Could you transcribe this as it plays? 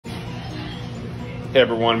Hey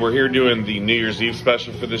everyone, we're here doing the New Year's Eve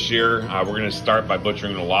special for this year. We're going to start by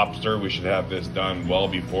butchering the lobster. We should have this done well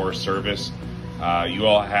before service. You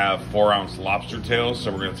all have 4-ounce lobster tails, so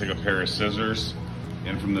we're going to take a pair of scissors,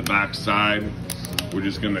 and from the back side, we're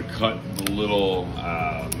just going to cut the little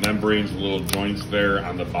membranes, the little joints there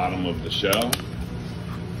on the bottom of the shell.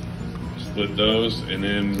 Split those, and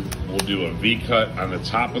then we'll do a V cut on the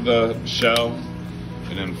top of the shell,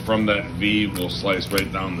 and then from that V, we'll slice right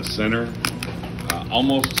down the center.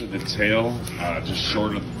 Almost to the tail, just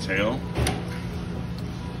short of the tail.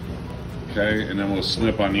 Okay, and then we'll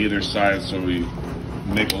snip on either side so we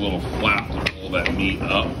make a little flap to pull that meat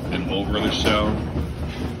up and over the shell.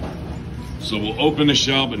 So we'll open the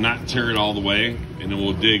shell but not tear it all the way, and then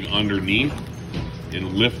we'll dig underneath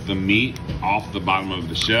and lift the meat off the bottom of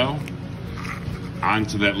the shell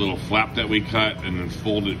onto that little flap that we cut, and then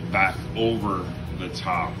fold it back over the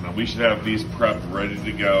top. Now we should have these prepped ready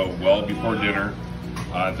to go well before dinner.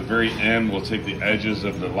 At the very end, we'll take the edges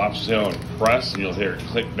of the lobster tail and press, and you'll hear it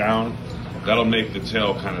click down. That'll make the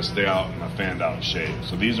tail kind of stay out in a fanned out shape.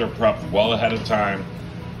 So these are prepped well ahead of time.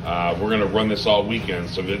 We're gonna run this all weekend,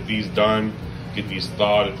 so get these done, get these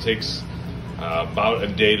thawed. It takes about a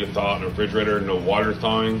day to thaw in the refrigerator, no water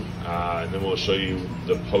thawing, and then we'll show you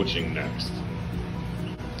the poaching next.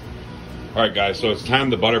 All right guys, so it's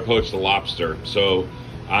time to butter poach the lobster. So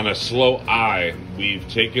on a slow eye, we've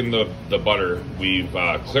taken the butter, we've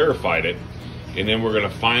clarified it, and then we're gonna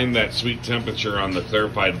find that sweet temperature on the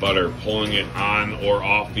clarified butter, pulling it on or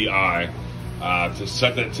off the eye. To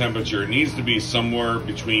set that temperature, it needs to be somewhere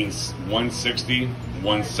between 160,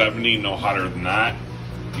 170, no hotter than that.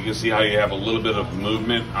 You can see how you have a little bit of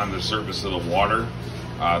movement on the surface of the water.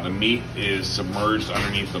 The meat is submerged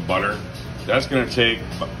underneath the butter. That's gonna take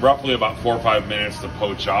roughly about 4 or 5 minutes to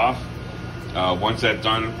poach off. Once that's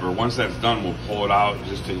done, we'll pull it out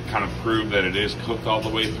just to kind of prove that it is cooked all the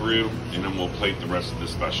way through, and then we'll plate the rest of the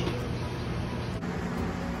special.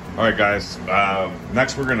 All right guys,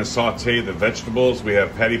 next we're gonna saute the vegetables. We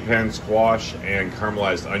have patty pan squash and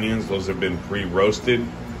caramelized onions. Those have been pre-roasted,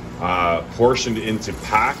 portioned into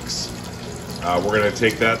packs. We're gonna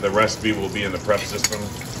take that, the recipe will be in the prep system.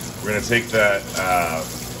 We're gonna take that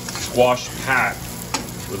squash pack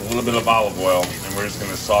with a little bit of olive oil, and we're just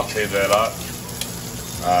gonna saute that up.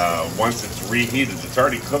 Once it's reheated, it's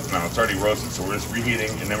already cooked now, it's already roasted, so we're just reheating,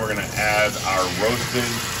 and then we're gonna add our roasted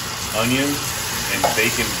onion and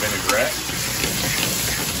bacon vinaigrette.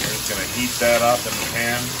 We're just gonna heat that up in the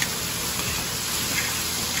pan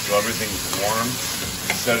so everything's warm.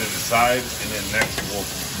 Set it aside, and then next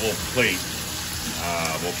we'll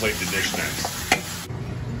plate the dish next.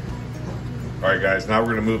 All right guys, now we're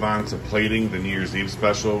gonna move on to plating the New Year's Eve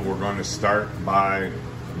special. We're going to start by,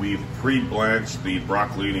 we've pre-blanched the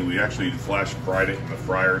broccolini. We actually flash fried it in the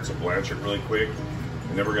fryer to blanch it really quick.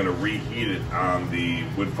 And then we're gonna reheat it on the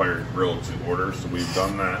wood-fired grill to order. So we've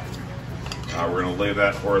done that. We're gonna lay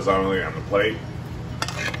that horizontally on the plate.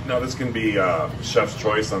 Now this can be chef's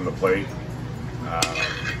choice on the plate.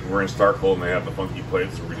 We're in Starkville and they have the funky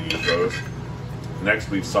plates, so we're gonna use those.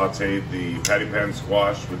 Next, we've sauteed the patty pan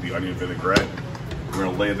squash with the onion vinaigrette. We're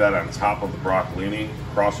gonna lay that on top of the broccolini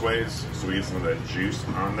crossways so we get some of that juice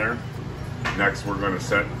on there. Next, we're gonna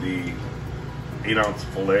set the 8-ounce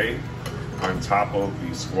filet on top of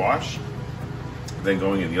the squash. Then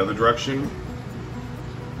going in the other direction,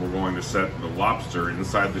 we're going to set the lobster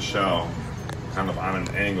inside the shell, kind of on an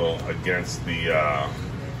angle against the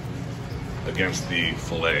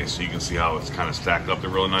filet. So you can see how it's kind of stacked up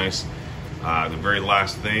there really nice. The very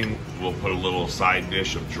last thing, we'll put a little side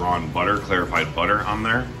dish of drawn butter, clarified butter on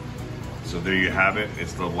there. So there you have it.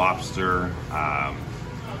 It's the lobster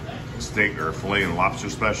steak or filet and lobster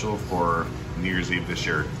special for New Year's Eve this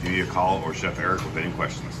year. Give me a call or Chef Eric with any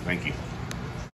questions. Thank you.